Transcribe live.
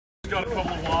got a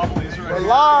couple of wobblies right We're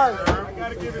live. I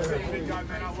gotta give it to the big guy,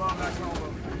 man. I love that combo.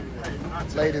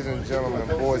 Ladies and gentlemen,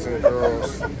 boys and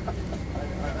girls,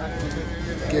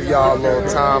 give y'all a little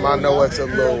time. I know it's a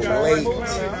little late.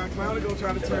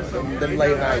 Them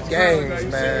late night games,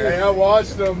 man. Hey, I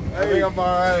watched them. I think I'm all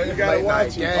right. You gotta Late watch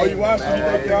night it. games, Oh, you watched them?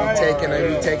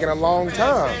 man. Be taking a long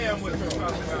time.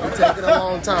 Be taking a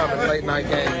long time in late night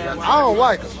games. I don't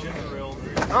like them.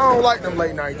 I don't like them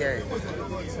late night games.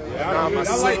 My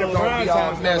sleep don't be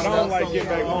all messed up. I don't like getting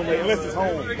back home late, unless it's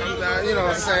home. You know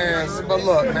what I'm saying? But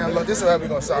look, man, this is how we're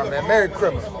going to start, man. Merry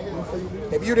Christmas.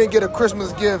 If you didn't get a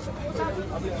Christmas gift,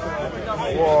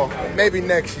 well, maybe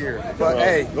next year. But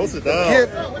hey, go sit down.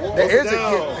 There is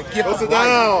a gift Go of sit life.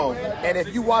 down. And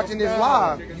if you watching this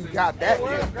live, you got that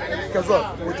gift. Because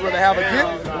look, would you rather have a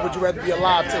gift or would you rather be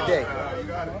alive today?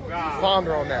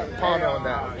 Ponder on that. Ponder on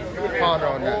that. Ponder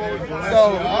on that.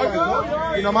 So,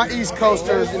 you know, my East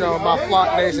Coasters, you know, my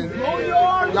Flock Nation,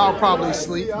 y'all probably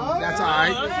sleep. That's all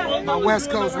right. My West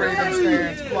Coast Ravens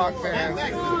fans, Flock fans,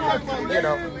 you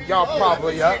know, y'all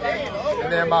probably up.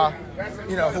 And then my,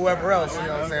 you know, whoever else, you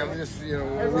know what I'm saying? We just, you know,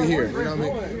 we here. You know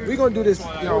what I mean? We're going to do this,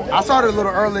 you know, I started a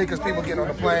little early because people get on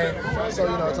the plane. So,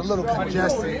 you know, it's a little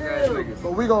congested.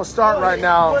 But we're going to start right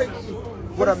now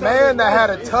with a man that had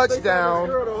a touchdown,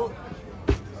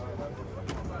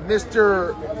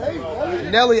 Mr.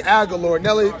 Nelly Aguilar.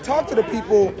 Nelly, talk to the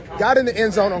people, got in the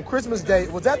end zone on Christmas Day.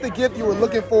 Was that the gift you were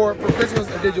looking for Christmas,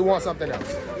 or did you want something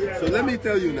else? So let me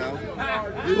tell you now,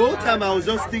 the whole time I was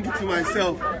just thinking to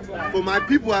myself, for my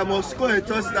people, I must score a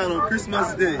touchdown on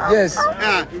Christmas Day. Yes.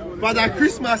 Father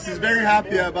Christmas is very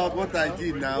happy about what I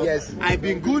did now. Yes. I've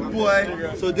been good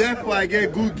boy, so therefore I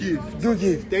get good gift. Good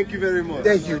gift. Thank you very much.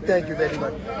 Thank you very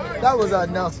much. That was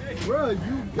Nelson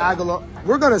Aguilar.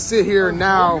 We're going to sit here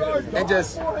now and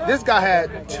just, this guy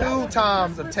had 2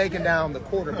 times of taking down the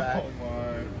quarterback.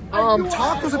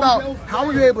 Talk to us about how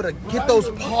were you able to get those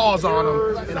paws on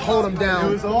him and hold him down?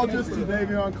 It was all just to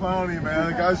Davion Clowney,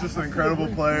 man. The guy's just an incredible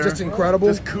player. Just incredible.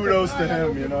 Just kudos to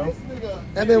him, you know.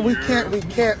 And then we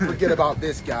can't forget about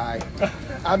this guy.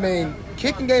 I mean,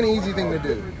 kicking ain't an easy thing to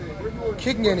do.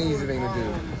 Kicking ain't an easy thing to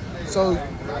do. So,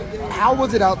 how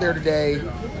was it out there today?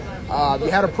 You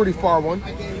had a pretty far one.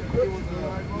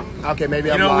 Okay, maybe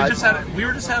I'm live. We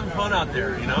were just having fun out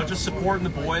there, you know, just supporting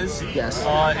the boys. Yes.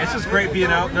 It's just great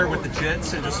being out there with the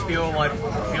Jets and just feeling like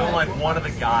one of the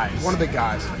guys. One of the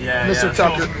guys. Yeah, Mr.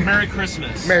 Tucker. So, Merry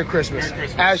Christmas. Merry Christmas. Merry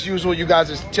Christmas. As usual, you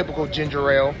guys is typical ginger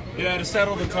ale. Yeah, to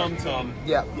settle the tum-tum.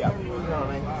 Yeah. You know what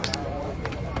I mean?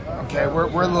 Okay, we're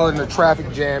a little in the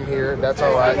traffic jam here. That's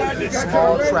all right.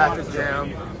 Small traffic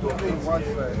jam.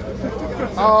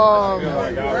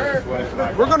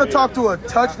 We're gonna talk to a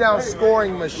touchdown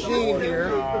scoring machine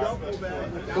here.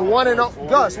 The one and only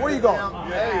Gus. Where are you going?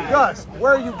 Gus,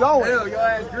 where are you going?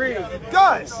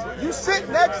 Gus, you sit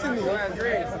next to me.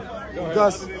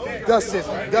 Gus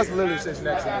literally sits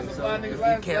next to me, so he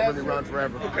can't really run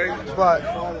forever. But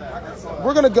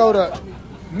we're gonna go to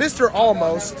Mr.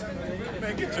 Almost.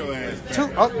 Man, get your ass.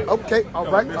 Okay, all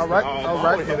right.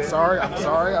 I'm sorry. I'm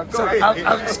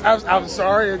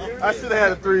sorry. I should have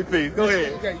had a 3-piece. Go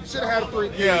ahead. Okay, you should have had a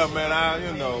 3-piece. Yeah, man,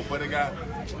 but it got...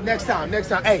 Next time.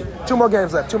 Hey, 2 more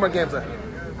games left.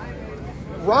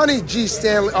 Ronnie G.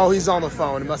 Stanley. Oh, he's on the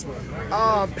phone. It must be.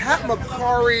 Pat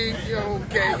McCarry.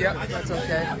 Okay, yep, that's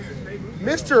okay.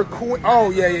 Mr. Quinn.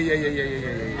 Oh,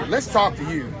 yeah. Let's talk to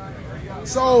you.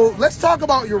 So, let's talk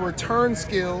about your return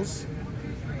skills.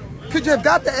 Could you have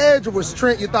got the edge, or was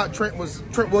Trent? You thought Trent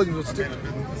Williams was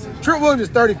Trent Williams is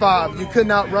 35. You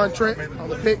couldn't outrun Trent on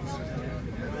the picks.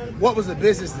 What was the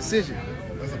business decision?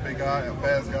 That's a big guy, a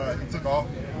fast guy. He took off.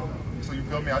 So you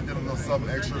feel me? I did a little something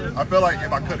extra. I felt like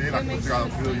if I cut in, I could have got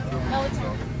upfield. You feel me?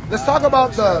 So. Let's talk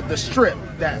about the strip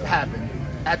that happened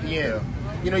at the end.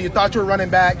 Yeah. You know, you thought you were running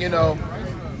back. You know,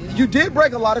 you did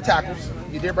break a lot of tackles.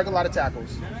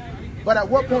 But at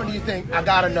what point do you think, I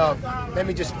got enough, let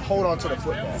me just hold on to the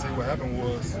football? See, what happened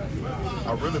was,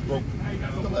 I really broke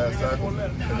the last tackle,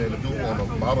 and then the dude on the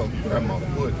bottom grabbed my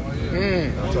foot.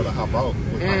 And I tried to hop out.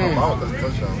 That's a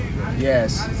touchdown.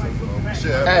 Yes.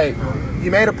 Hey, you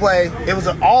made a play. It was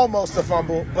almost a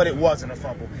fumble, but it wasn't a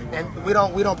fumble. And we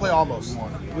don't play almost.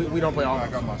 We don't play almost.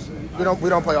 I got my shit. We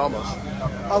don't play almost.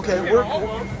 Okay,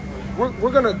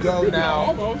 we're gonna go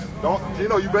now. Don't,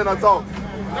 Gino, you better not talk.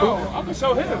 No, I'm gonna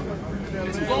show him.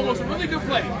 This was almost a really good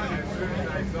play.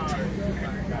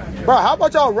 Bro, how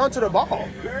about y'all run to the ball?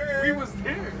 We was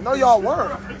there. No, y'all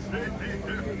weren't.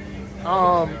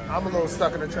 I'm a little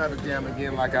stuck in the traffic jam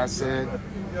again, like I said.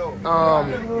 We're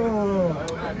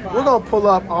gonna pull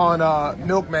up on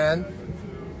Milkman.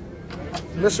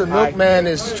 Mr. Milkman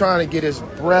is trying to get his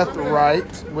breath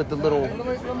right with the little.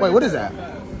 Wait, what is that?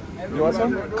 You want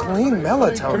some? Clean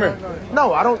melatonin. Come here.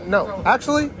 No, I don't know.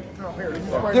 Actually,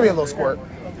 give me a little squirt.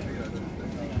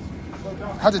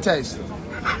 How's it taste?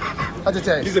 How's it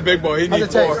taste? He's a big boy. He How's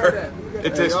needs it taste? 4.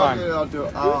 It tastes fine. I'll do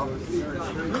it.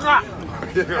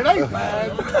 It ain't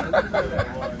bad.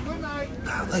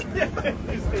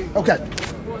 Okay.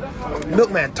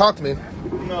 Milkman, talk to me.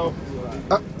 No.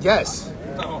 Yes.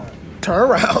 Turn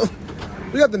around.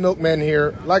 We got the Milkman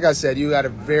here. Like I said, you got a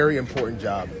very important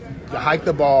job. You hike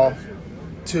the ball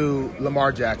to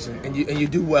Lamar Jackson, and you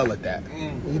do well at that.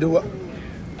 You do well.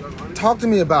 Talk to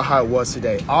me about how it was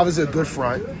today. Obviously, a good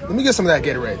front. Let me get some of that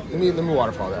Gatorade. Let me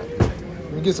waterfall that.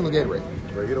 Let me get some of the Gatorade.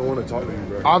 Bro, he don't want to talk to you,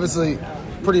 bro. Obviously,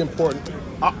 pretty important.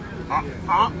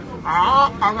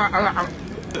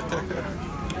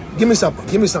 Give me something.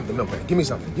 Give me something, Milkman. Give me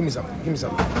something. Give me something. Give me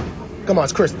something. Come on,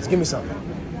 it's Christmas. Give me something.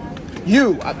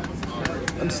 Give me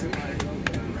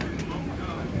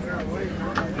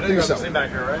something.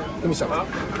 Give me something.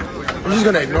 You're just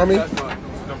gonna ignore me?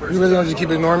 You really gonna just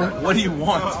keep ignoring me? What do you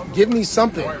want? Give me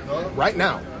something right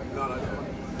now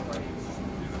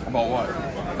About what?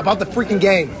 about the freaking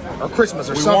game or Christmas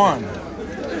or We something.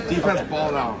 won. Defense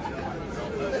balled out.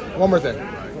 One more thing.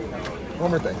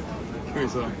 One more thing. Give me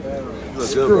some.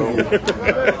 Screw you.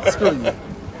 Screw you.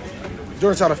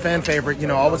 Jordan's not a fan favorite. You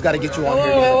know, always got to get you on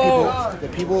here. The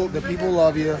people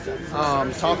love you.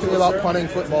 Talk to me about punting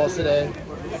footballs today.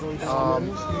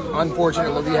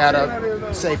 Unfortunately, we had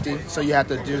a safety, so you have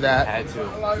to do that. Had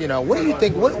to. You know, what do you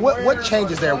think? What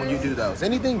changes there when you do those?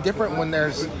 Anything different when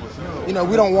there's, you know,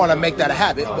 we don't want to make that a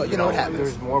habit, but you know it happens.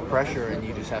 There's more pressure, and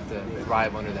you just have to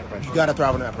thrive under that pressure. You got to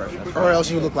thrive under that pressure, or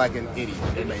else you look like an idiot.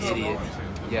 An idiot.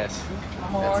 Yes.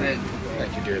 That's it.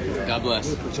 Thank you, dearly. God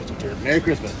bless. Appreciate you, dearly. Merry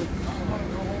Christmas.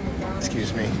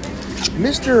 Excuse me.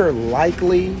 Mr.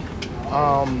 Likely,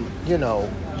 you know,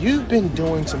 you've been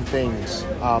doing some things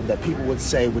that people would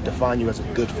say would define you as a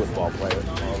good football player.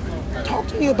 Talk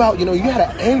to me about, you know, you had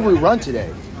an angry run today.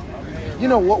 You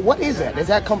know, what is that? Does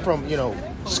that come from, you know,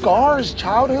 scars,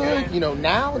 childhood? You know,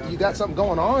 now you got something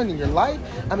going on in your life?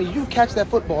 I mean, you catch that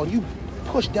football and you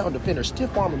push down defender,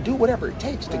 stiff arm, and do whatever it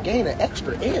takes to gain an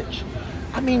extra inch.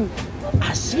 I mean,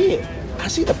 I see it. I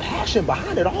see the passion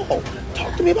behind it all.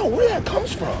 Talk to me about where that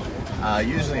comes from.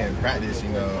 Usually in practice, you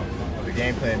know, the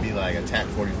game plan be like attack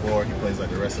 44. He plays like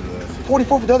the rest of the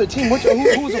 44 for the other team. Who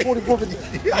was the 44 for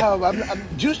the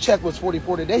Juice Check was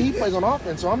 44 today. He plays on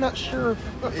offense, so I'm not sure.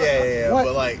 Yeah. What?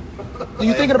 But like, Are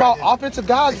you thinking about offensive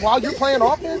guys while you're playing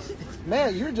offense?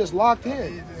 Man, you're just locked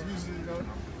in.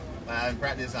 in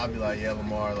practice, I'll be like, yeah,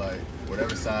 Lamar, like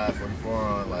whatever side 44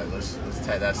 on, like let's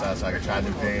attack that side so I can try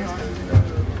new things because you know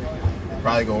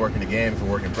probably gonna work in the game if we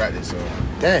work in practice. So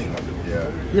dang.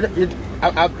 Yeah.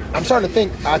 I'm starting to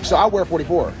think. So I wear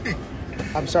 44.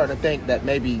 I'm starting to think that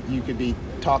maybe you could be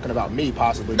talking about me,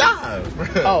 possibly. Nah.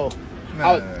 Oh.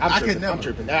 Nah, I'm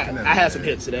tripping. I had some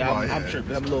hits today. I'm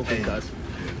tripping. I'm a little concussed.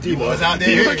 You was out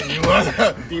there.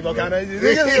 Devo kind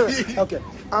of. Okay.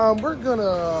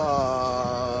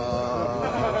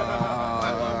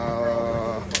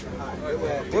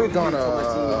 We're gonna.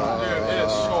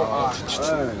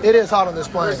 It is hot on this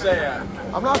plane.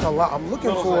 I'm not gonna lie. I'm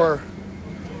looking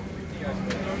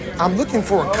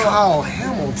for Kyle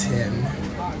Hamilton.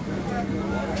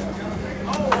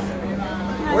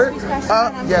 Where?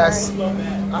 Yes.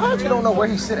 I actually don't know where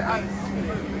he's sitting at.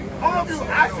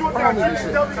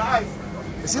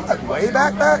 Is he like way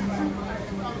back?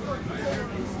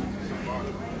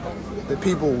 The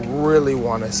people really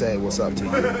want to say what's up to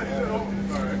you.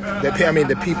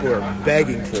 The people are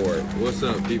begging for it. What's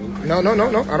up, people? No. I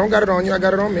don't got it on you. I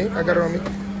got it on me.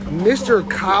 Mr.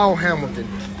 Kyle Hamilton.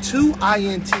 2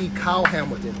 INT Kyle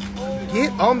Hamilton.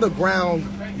 Get on the ground.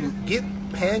 Get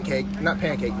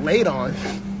laid on.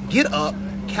 Get up.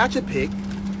 Catch a pick.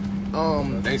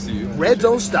 Thanks to you. Red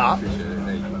zone stop.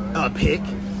 Pick.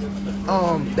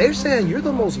 They're saying you're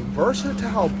the most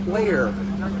versatile player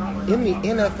in the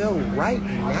NFL right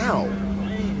now.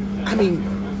 I mean,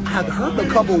 I've heard a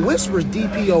couple whispers,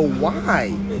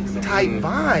 DPOY type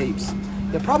vibes.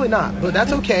 Yeah, probably not, but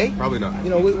that's okay. Probably not. You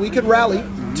know, we could rally.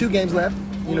 2 games left.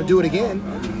 You know, do it again.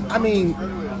 I mean,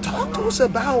 talk to us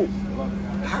about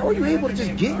how are you able to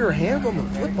just get your hands on the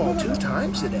football 2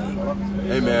 times today?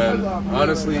 Hey, man.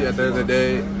 Honestly, at the end of the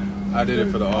day, I did it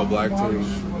for the all-black team.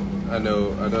 I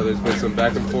know. There's been some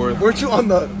back and forth. Weren't you on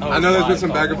the? I know there's been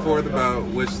some back and forth about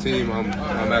which team I'm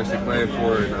actually playing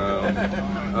for, and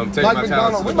I'm taking my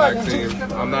talents to the black team.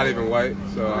 I'm not even white,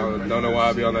 so I don't know why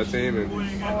I'd be on that team, and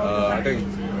I think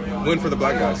win for the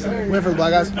black guys. Win for the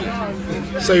black guys.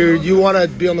 So you want to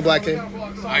be on the black team?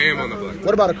 I am on the black team.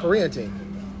 What about a Korean team?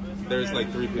 There's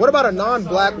like 3 people. What about a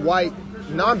non-black,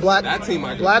 That team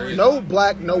might go crazy. no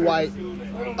black, no white,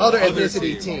 other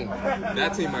ethnicity team?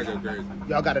 That team might go crazy.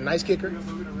 Y'all got a nice kicker?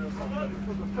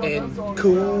 And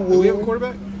cool. Do we have a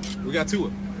quarterback? We got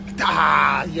 2.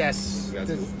 Ah, yes.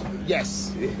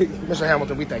 Yes. Mr.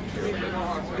 Hamilton, we thank you.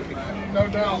 No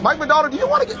doubt. Mike McDonald, do you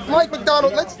want to get Mike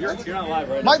McDonald? You're not live,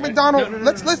 right? Mike McDonald,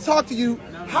 let's talk to you.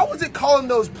 How was it calling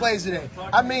those plays today?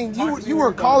 I mean, you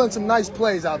were calling some nice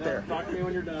plays out there.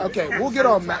 Okay, we'll get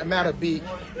on Matabik.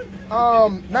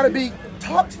 Matabik,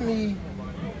 talk to me.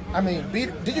 I mean,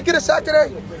 did you get a sack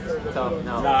today?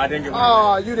 No, I didn't get one.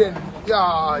 Oh, you didn't.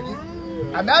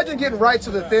 Imagine getting right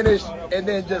to the finish and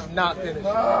then just not finish.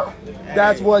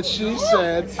 That's what she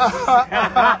said.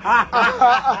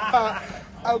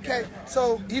 Okay,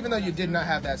 so even though you did not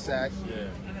have that sack,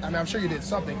 I mean, I'm sure you did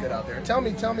something good out there. Tell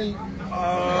me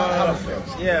how it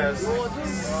feels. Yeah,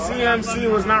 CMC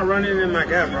was not running in my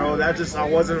gap, bro. I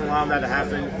wasn't allowing that to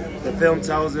happen. The film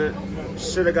tells it.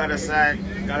 Should have got a sack,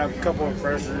 got a couple of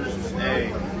pressures.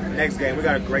 Hey, next game, we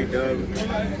got a great dub.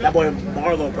 That boy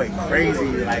Marlon played crazy.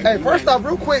 Like, hey, first off,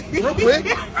 real quick,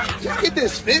 just get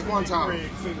this fit one time.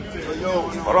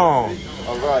 Hold on.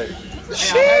 All right.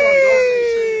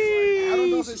 I don't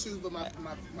know if it's shoes, but my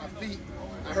feet,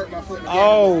 I hurt my foot. Again.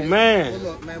 Oh, man. Well,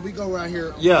 look, man, we go around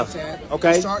here. Yeah. You know what I'm saying?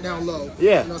 Okay. We start down low.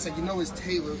 Yeah. You know what I'm saying? You know it's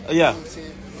tailored. Yeah. You know what I'm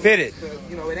saying? Fitted. But,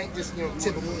 you know, it ain't just,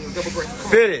 typical double break.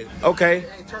 Fitted. Okay.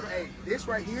 Hey, Turtle, hey, this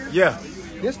right here. Yeah.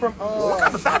 This from, What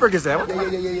kind of fabric is that?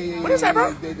 Yeah. What is that,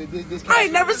 bro? This I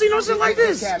ain't never seen no shit like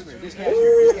this. This cashmere. I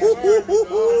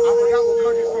forgot what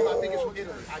country it's from. I think it's from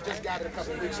Italy. I just got it a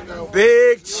couple weeks ago.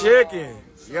 Big chicken.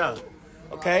 Yeah.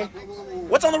 Okay.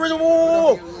 What's on the original?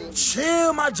 Whoa.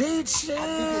 Chill, my G.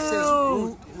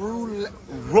 Chill.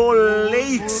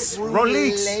 Rolex.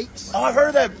 Oh, I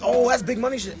heard that. Oh, that's big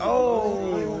money shit.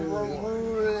 Oh.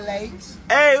 Rolex.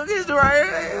 Hey, look at this dude right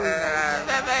here.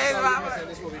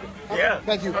 Yeah.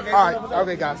 Thank you. All right.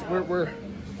 Okay, guys.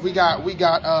 We got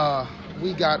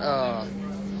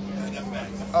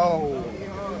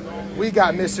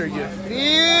Mr. You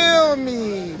feel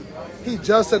me? He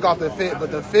just took off the fit, but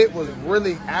the fit was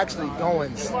really actually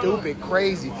going stupid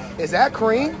crazy. Is that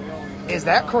cream?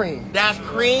 That's cream. That's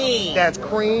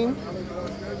cream.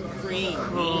 Cream.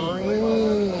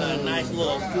 Cream. Nice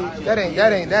little coochie. That ain't.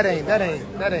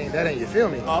 You feel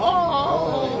me?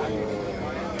 Oh.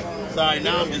 Sorry,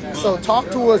 now I'm just. So talk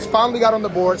to us. Finally got on the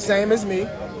board, same as me.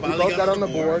 We both got on the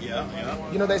board. Yeah.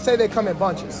 You know, they say they come in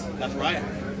bunches. That's right.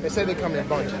 They say they come in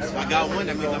bunches. If I got one,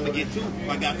 that means I'm gonna get 2. If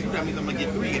I got 2, that means I'm gonna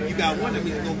get 3. If you got 1, that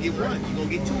means you're gonna get 1. You're gonna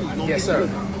get 2. You're gonna Yes, get sir.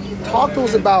 3. Talk to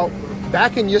us about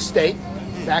back in your state.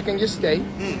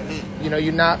 You know,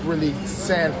 you're not really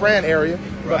San Fran area,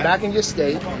 but back in your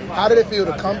state. How did it feel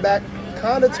to come back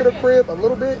kind of to the crib a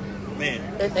little bit? Man.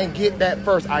 And get that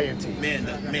first INT? Man,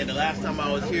 the last time I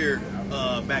was here,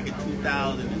 back in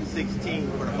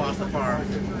 2016 for the Foster Farms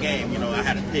game, I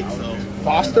had a pick. So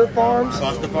Foster Farms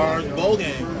bowl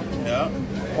game. Yeah.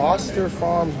 Foster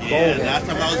Farms bowl Yeah, game. last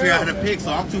time I was here, I had a pick,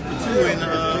 so I'm 2 for 2 in the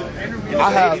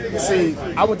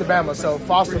I went to Bama, so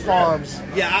Foster Farms.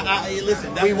 Yeah, I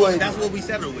listen. That's what we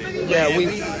settled with. Yeah, I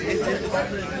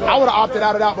would have opted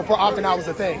out of that before opting out was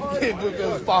a thing. It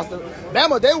was Foster.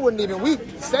 Bama, they wouldn't even. We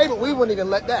wouldn't even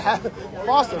let that happen.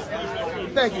 Foster.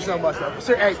 Thank you so much, though.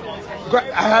 Sir, hey,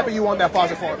 I'm happy you won that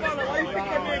Foster Farm.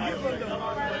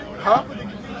 Huh?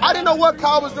 I didn't know what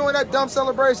Kyle was doing that dumb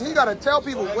celebration. He got to tell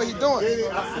people what he's doing.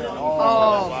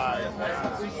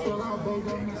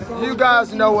 You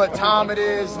guys know what time it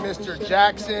is, Mr.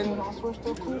 Jackson.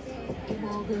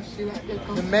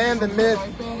 The man, the myth,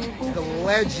 the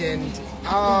legend.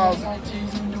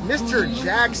 Mr.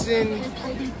 Jackson,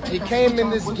 you came in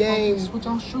this game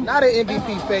not an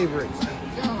MVP favorite,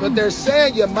 but they're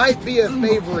saying you might be a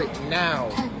favorite now.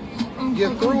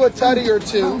 You threw a tutty or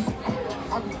 2.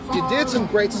 You did some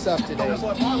great stuff today.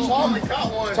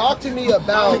 Talk to me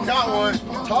about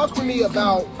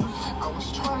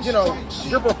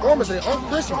your performance on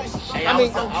Christmas. I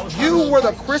mean, you were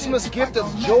the Christmas gift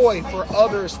of joy for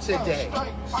others today.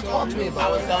 Talk to me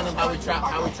about it. I was telling them how we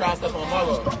try stuff on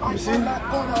Marlon. You see?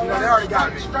 They already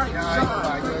got me.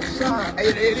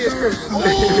 It is Christmas.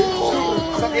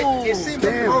 It seemed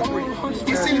appropriate.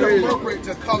 It seemed appropriate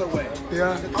to colorway.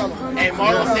 Yeah. And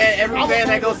Marlon said every fan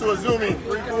that goes to a Zooming,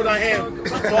 free food on him.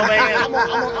 12 a.m.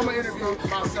 I'm going to interview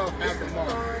myself after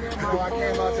tomorrow. I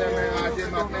came out there, man. I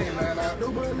did my thing, man. I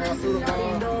threw the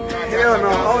ball. Hell no.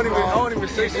 I don't even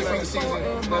say shit. Let's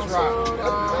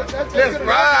ride. Let's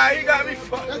ride. You got me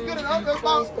fucked. That's good enough. That's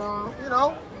about,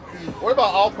 What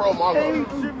about All-Pro Marlon?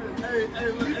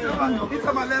 He's talking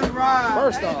about let's ride.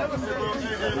 First off.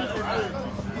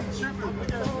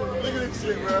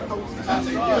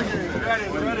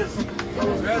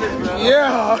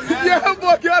 Yeah,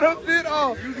 boy, got a fit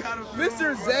off.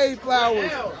 Mr. Zay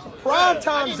Flowers,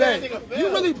 primetime Zay. You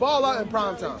really ball out in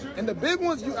primetime. And the big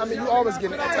ones, you always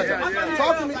get a touchdown.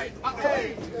 Talk to me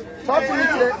today.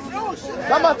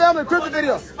 Got my family Christmas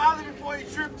video.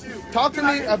 Talk to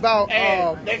me about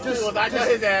just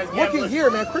rookie year,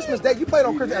 man. Christmas Day. You played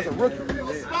on Christmas as a rookie.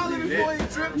 Smiling before he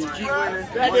tripped you, bro.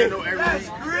 That's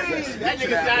green. That nigga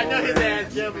said I know his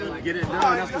ass jumping. Get it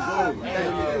done. That's the goal.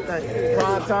 Thank you.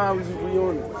 Prime time, we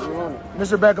on it.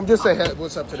 Mr. Beckham, just say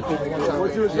what's up to the people one time.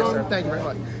 Yes, sir. Thank you very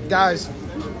much. Guys,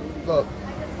 look,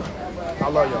 I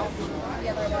love y'all.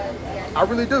 I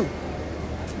really do.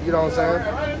 You know what I'm saying?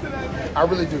 I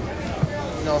really do.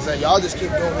 You know what I'm saying? Y'all just keep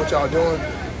doing what y'all doing,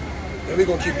 and we're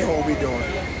going to keep doing what we're doing.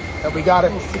 And we got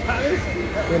it.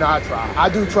 You know, I try. I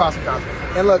do try sometimes.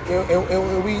 And look,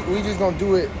 and we just going to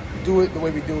do it the way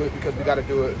we do it because we got to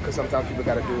do it because sometimes people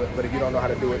got to do it. But if you don't know how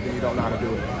to do it, then you don't know how to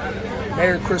do it.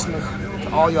 Merry Christmas to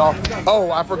all y'all.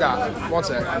 Oh, I forgot. One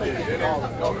sec.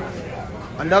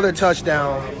 Another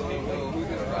touchdown.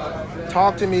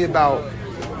 Talk to me about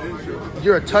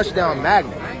you're a touchdown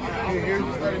magnet.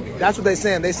 That's what they're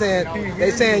saying. They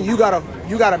saying you got a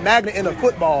magnet in a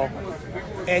football,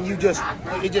 and it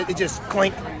just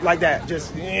clink like that,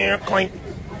 just clink.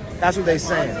 That's what they're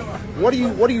saying. What do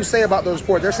you say about those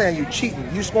reports? They're saying you cheating.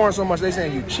 You scoring so much, they're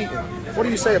saying you cheating. What do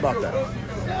you say about that?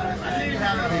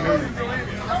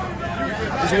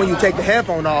 It's when you take the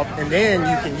headphone off, and then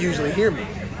you can usually hear me.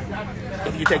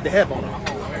 If you take the headphone off.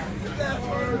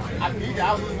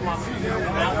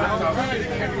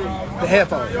 The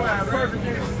headphone.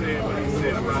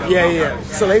 Yeah.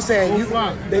 So they saying you.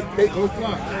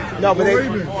 No, but they.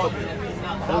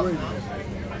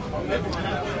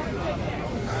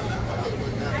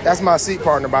 That's my seat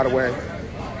partner, by the way,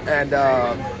 and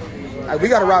we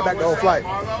got to ride back the whole flight.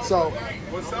 So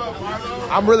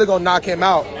I'm really gonna knock him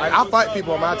out. Like I fight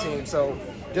people on my team, so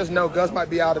just know Gus might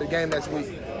be out of the game next week.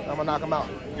 I'm gonna knock him out.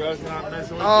 Gus not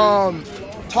messing with you.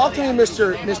 Talk to me,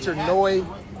 Mr. Noy.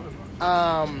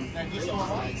 How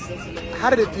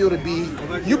did it feel to be?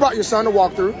 You brought your son to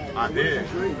walk through. I did.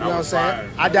 You know what I'm saying?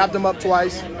 I dapped him up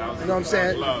twice. You know what I'm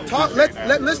saying?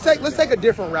 Let's take a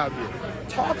different route here.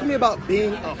 Talk to me about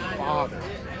being a father.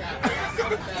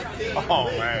 Oh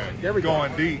man, there we go.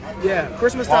 Going deep. Yeah,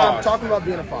 Christmas time. Talking about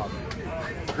being a father.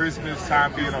 Christmas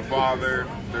time being a father,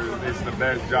 it's the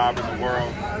best job in the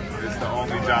world. It's the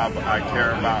only job I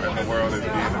care about in the world is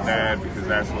being a dad because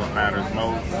that's what matters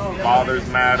most. Fathers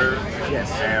matter.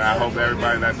 Yes. And I hope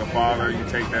everybody that's a father, you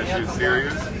take that shit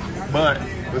serious. But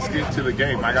let's get to the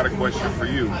game. I got a question for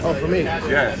you. Oh, for me?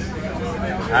 Yes.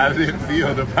 How did it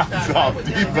feel to bounce off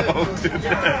Debo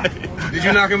today? Did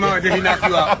you knock him out or did he knock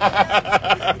you out?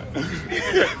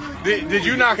 Did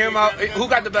you knock him out? Who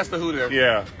got the best of who there?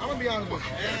 Yeah. I'm going to be honest with you.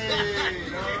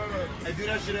 I do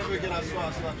that shit every week and I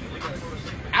swap.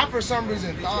 I, for some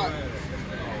reason, thought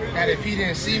that if he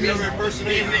didn't see me, I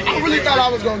really thought I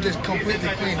was going to just completely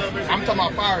clean him. I'm talking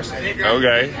about fire sale.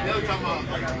 Okay.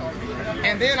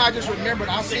 And then I just remembered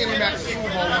I seen him at the Super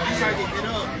Bowl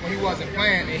when he wasn't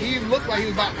playing, and he looked like he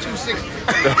was about 260. So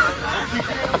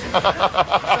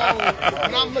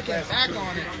when I'm looking back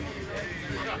on it,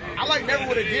 I never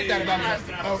would have did that about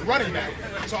a running back.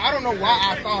 So I don't know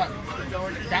why I thought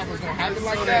that was going to happen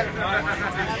like that.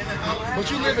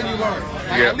 But you live and you learn.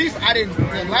 At least I didn't.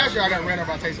 Last year I got ran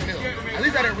over by Taysom Hill. At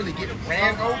least I didn't really get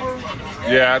ran over.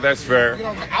 Yeah, that's fair. You know,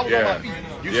 I was on my feet.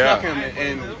 You struck him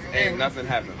and nothing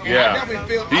happened. Yeah. I definitely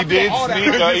feel. He did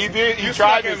sneak. He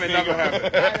tried to sneak.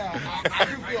 I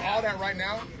do feel all that right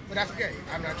now, but that's okay.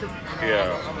 I'm not tripping. I'm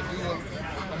gonna do it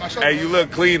on my shoulder. Hey, you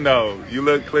look clean though. You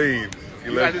look clean.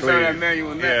 You look clean. That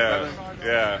manual neck, brother.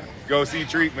 Yeah. Go see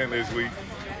treatment this week.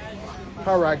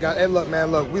 All right, guys. Hey, look,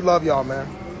 man. Look, we love y'all, man.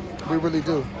 We really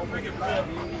do.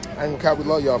 And we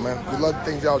love y'all, man. We love the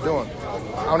things y'all doing.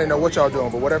 I don't even know what y'all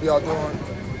doing, but whatever y'all doing,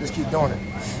 just keep doing it.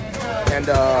 And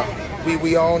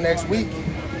we on next week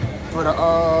for the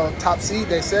top seed,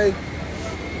 they say.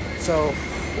 So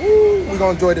we're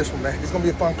gonna enjoy this one, man. It's gonna be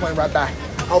a fun plane right back.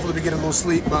 Hopefully we get a little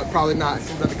sleep, but probably not. It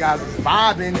seems like the guys are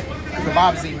vibing. The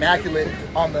vibe is immaculate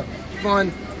on the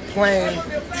fun plane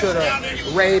to the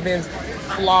Ravens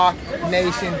flock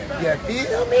nation. You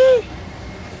feel me?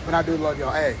 But I do love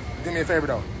y'all. Hey, do me a favor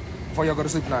though, before y'all go to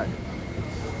sleep tonight.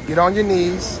 Get on your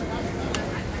knees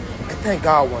and thank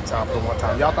God one time for the one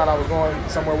time. Y'all thought I was going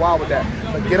somewhere wild with that.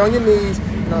 But get on your knees, you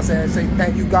know what I'm saying? Say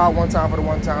thank you God one time for the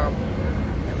one time.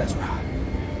 And let's ride.